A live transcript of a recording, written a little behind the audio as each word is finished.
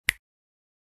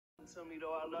To me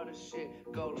though, I love this shit.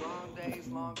 Go long days,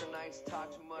 longer nights,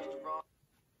 talk too much the wrong.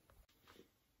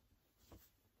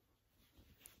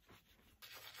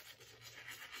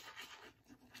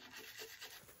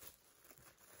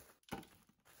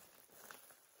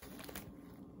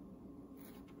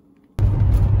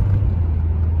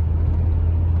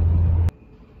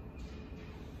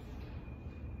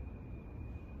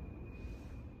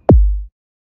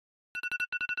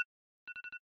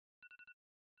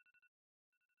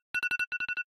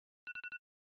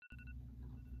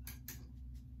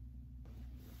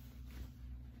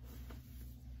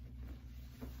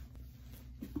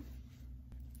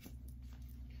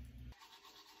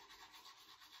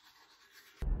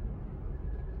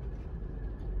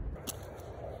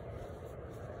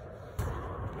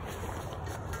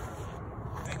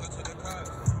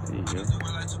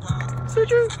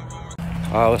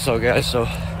 Alright, what's up guys? So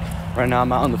right now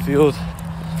I'm out on the field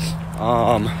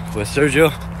with Sergio.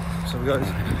 What's up guys?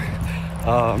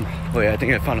 Wait, I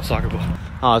think I found a soccer ball.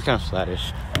 Oh, it's kind of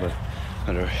flattish, but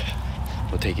whatever,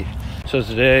 we'll take it. So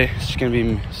today it's just gonna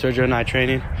be Sergio and I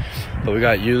training, but we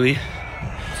got Yuli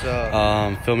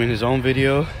filming his own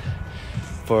video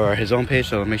for his own page,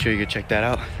 so make sure you can check that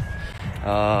out.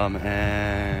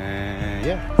 And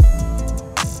yeah.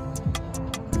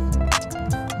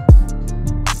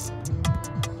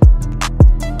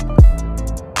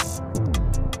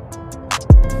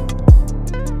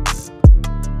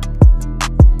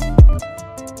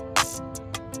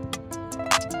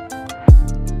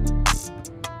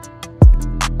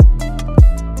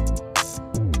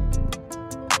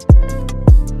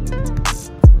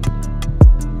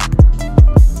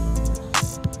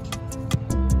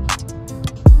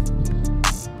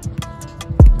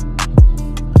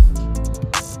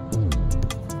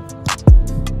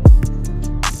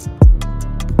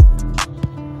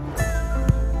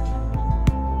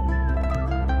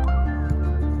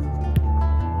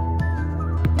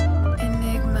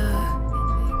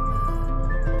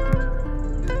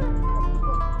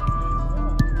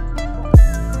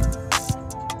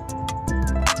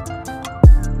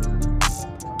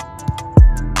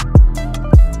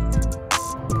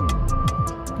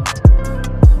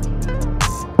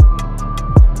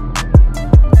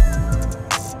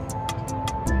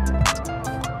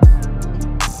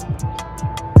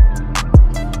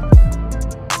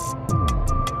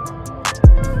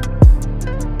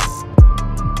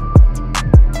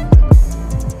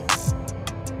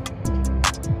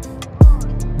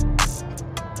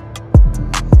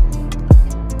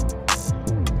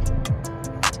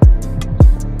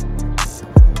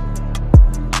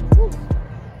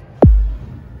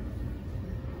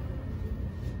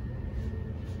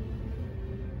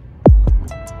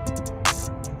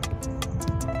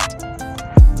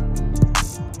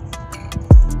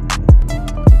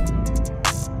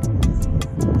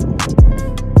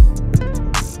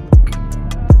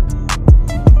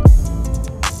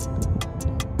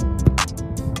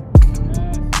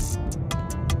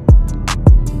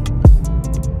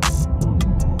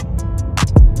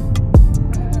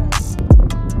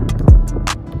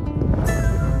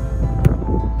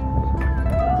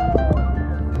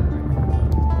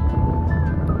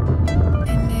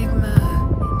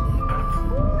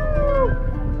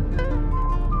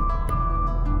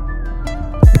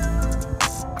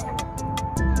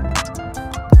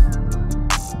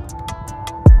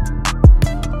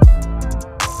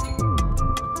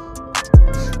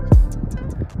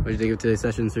 What do you think of today's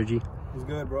session, Sergi? It was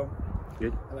good, bro.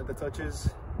 Good? I like the touches.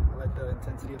 I like the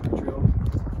intensity of the drill.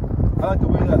 I like the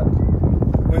way that I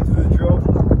went through the drill. I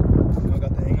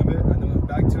got the hang of it. I then went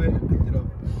back to it and picked it up.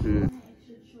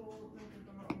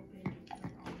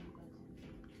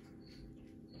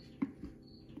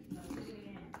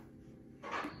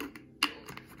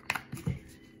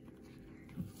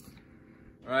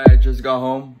 Alright, I just got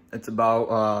home. It's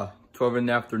about 12 in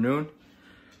the afternoon.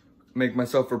 Make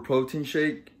myself a protein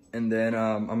shake, and then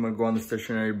I'm gonna go on the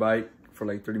stationary bike for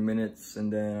like 30 minutes, and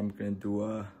then I'm gonna do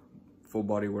a full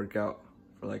body workout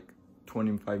for like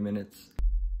 25 minutes.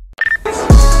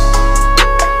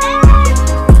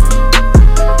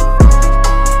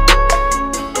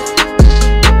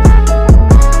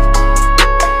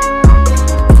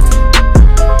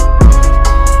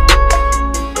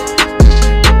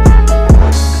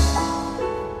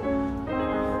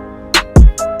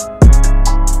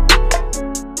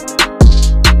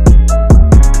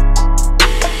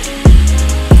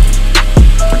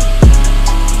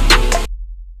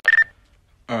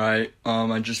 Alright,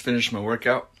 I just finished my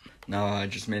workout. Now I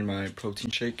just made my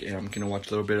protein shake, and I'm gonna watch a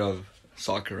little bit of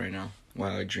soccer right now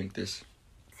while I drink this.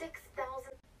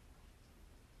 6,000.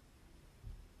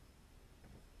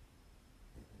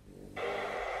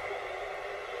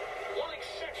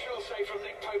 away from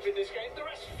Nick Pope in this game. The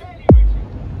rest fairly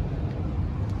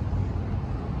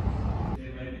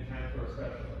it might be time for a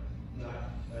special. Not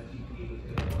a GP with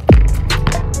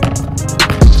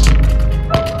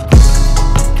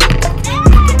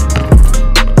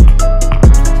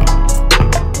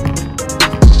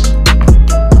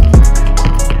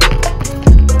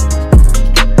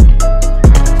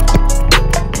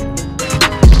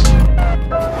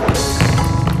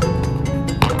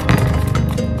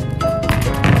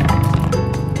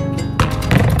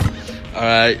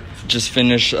Alright, just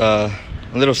finished a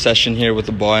little session here with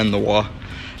the ball and the wall.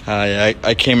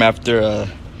 I came after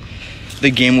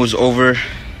the game was over.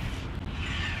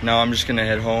 Now I'm just gonna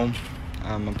head home.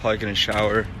 I'm probably gonna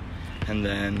shower, and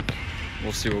then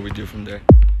we'll see what we do from there.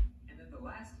 And then the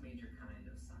last major kind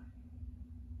of sign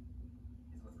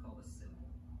is what's called a symbol.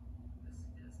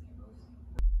 This is the most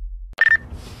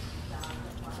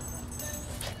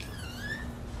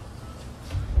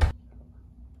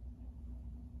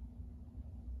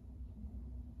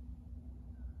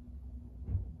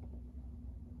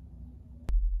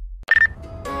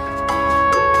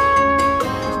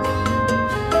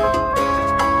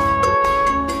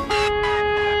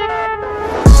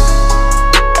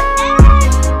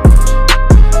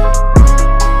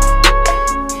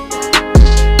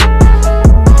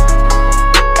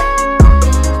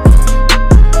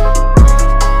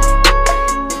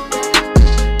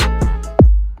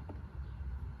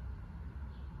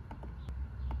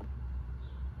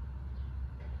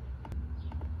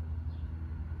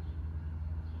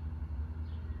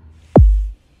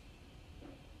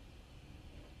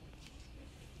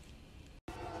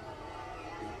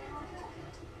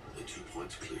The 2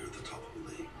 points clear at the top of the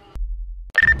league.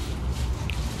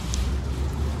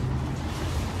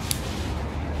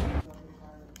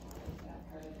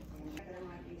 There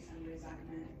might be some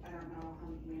resentment. I don't know how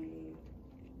many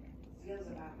feels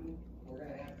about me.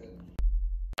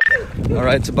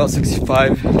 Alright, it's about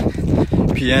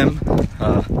 6:55 p.m.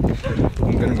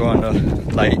 I'm gonna go on a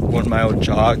light 1 mile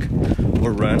jog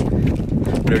or run,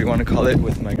 whatever you want to call it,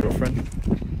 with my girlfriend.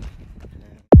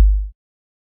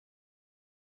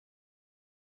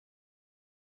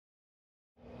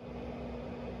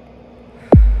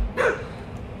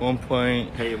 One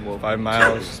 1.5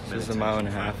 miles, just a mile and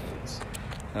a half.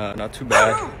 Not too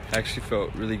bad. Actually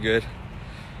felt really good.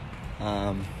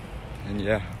 And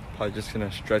yeah, probably just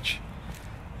gonna stretch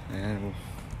and we'll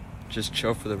just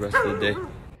chill for the rest of the day.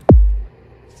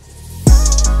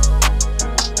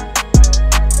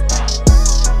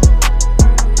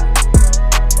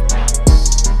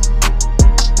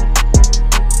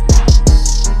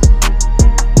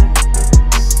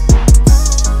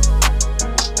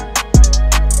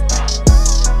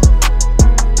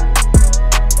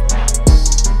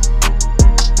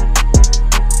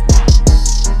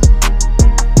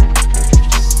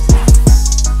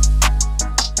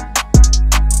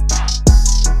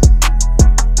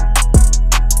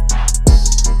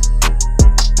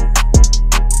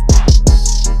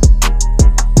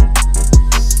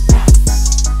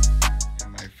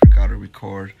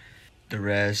 Record the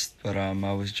rest, but I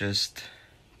was just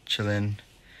chilling,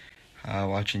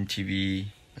 watching TV,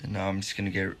 and now I'm just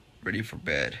gonna get ready for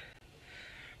bed.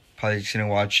 Probably just gonna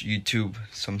watch YouTube,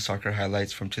 some soccer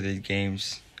highlights from today's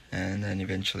games, and then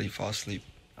eventually fall asleep.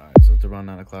 Alright, so it's around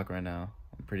 9 o'clock right now.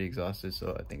 I'm pretty exhausted,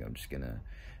 so I think I'm just gonna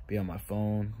be on my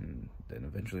phone and then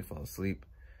eventually fall asleep.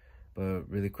 But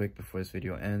really quick before this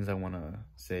video ends, I want to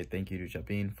say thank you to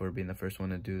Japin for being the first one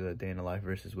to do the day in the life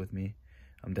versus with me.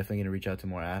 I'm definitely going to reach out to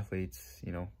more athletes,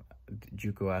 you know,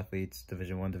 JUCO athletes,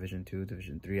 Division 1, Division 2,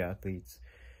 Division 3 athletes,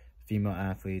 female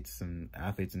athletes, and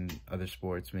athletes in other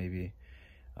sports maybe,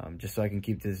 just so I can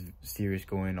keep this series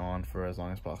going on for as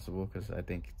long as possible, because I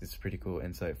think it's pretty cool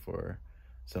insight for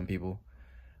some people.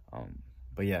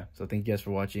 But yeah, so thank you guys for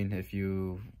watching. If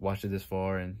you watched it this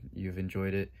far and you've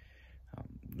enjoyed it,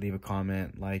 leave a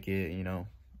comment, like it, you know,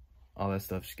 all that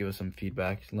stuff. Just give us some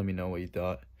feedback. Just let me know what you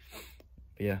thought.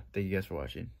 But yeah, thank you guys for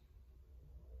watching.